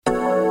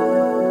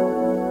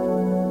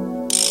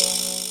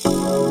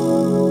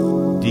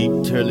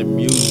Turley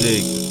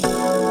Muzik.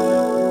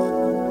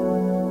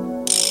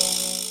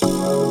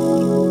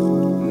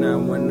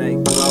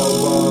 918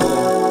 Global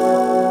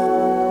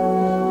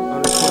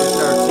on the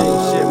 2013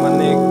 shit, my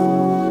nigga.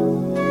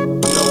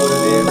 You know what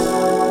it is.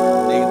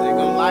 Niggas ain't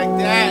gon' like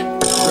that.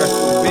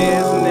 Stressful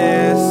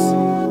business.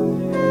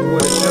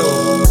 What it do?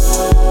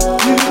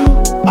 You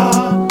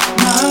are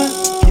my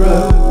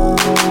drug.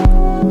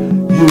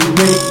 You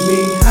make me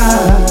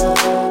high.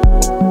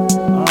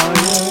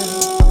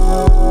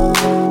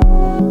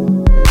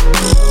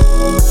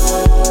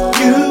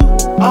 You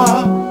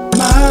are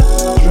my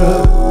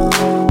drug.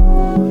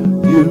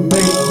 You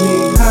make me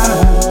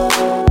high.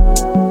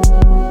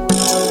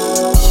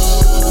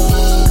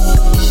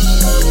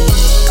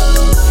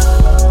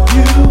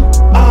 You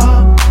are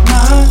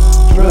my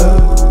drug.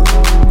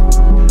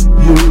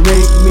 You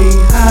make me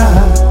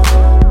high.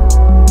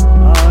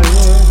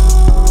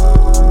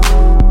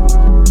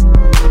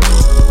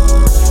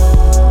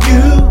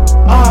 You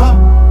are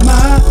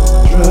my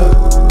drug.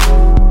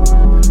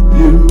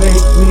 You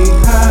make me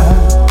high.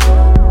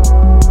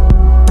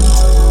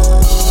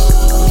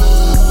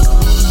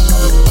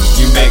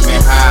 You make me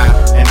high,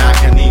 and I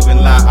can't even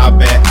lie. I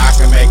bet I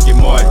can make you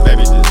moist,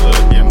 baby. Just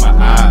look in my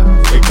eyes.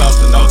 It comes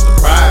to no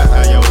surprise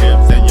how your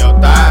hips and your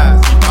thighs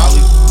keep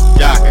always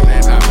jocking,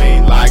 and I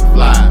mean like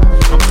flies.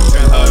 I'm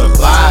fucking her to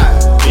fly,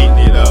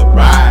 beating it up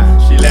right.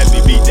 She let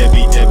me beat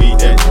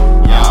that,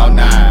 y'all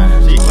nine.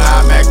 She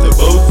climaxed the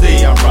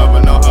booty, I'm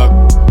rubbing on her.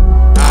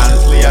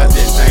 Honestly, I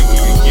didn't think we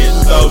could get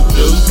so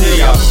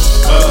juicy. I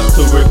was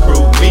to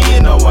recruit me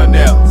and no one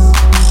else.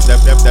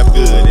 That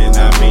good, and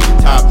I mean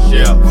top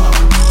shelf.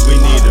 We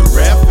need a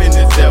ref in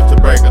itself to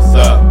break us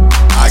up.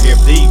 I get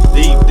deep.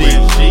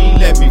 She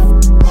let me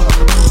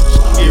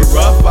get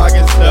rough, I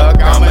get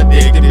stuck. I'm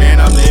addicted, man.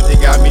 I'm lifted,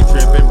 got me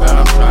tripping, but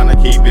I'm trying to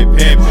keep it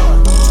pimping.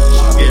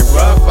 Get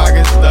rough, I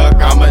get stuck.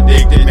 I'm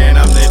addicted, man.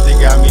 I'm lifted,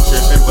 got me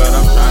tripping, but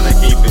I'm trying to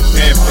keep it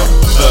pimping.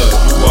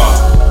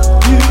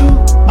 You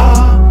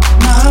are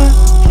my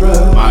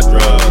drug. My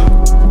drug.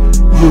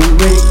 You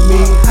make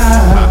me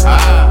high.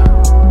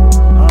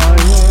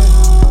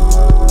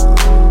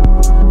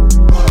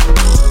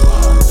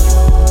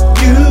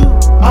 You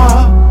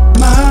are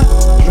my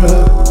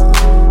drug.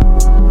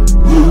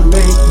 You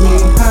make me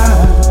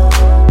high.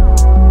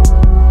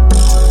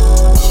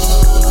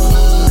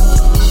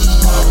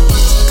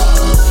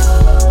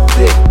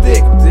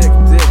 Thick,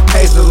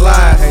 hazel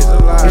eyes.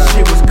 If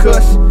she was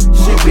cush,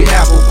 she'd be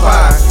apple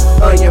pie.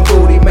 Onion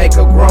booty make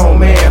a grown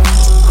man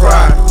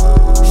cry.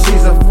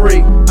 She's a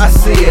freak, I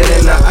see it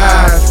in her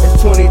eyes.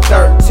 It's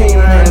 2013,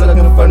 I ain't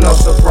looking for no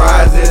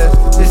surprises.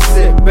 Just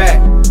sit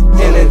back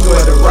and enjoy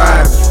the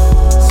ride.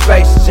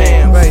 Space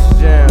Jam,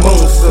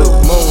 moon suit.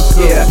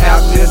 Yeah,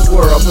 out this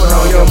world, put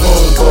on your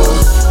moon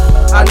boots.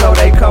 I know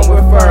they come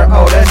with fur,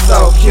 oh that's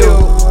so cute.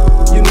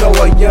 You know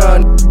a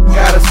young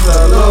gotta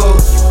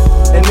salute.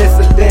 And it's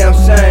a damn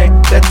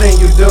shame, that thing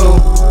you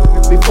do.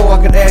 Before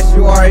I could ask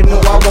you, I already knew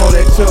I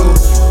wanted to.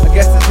 I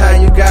guess it's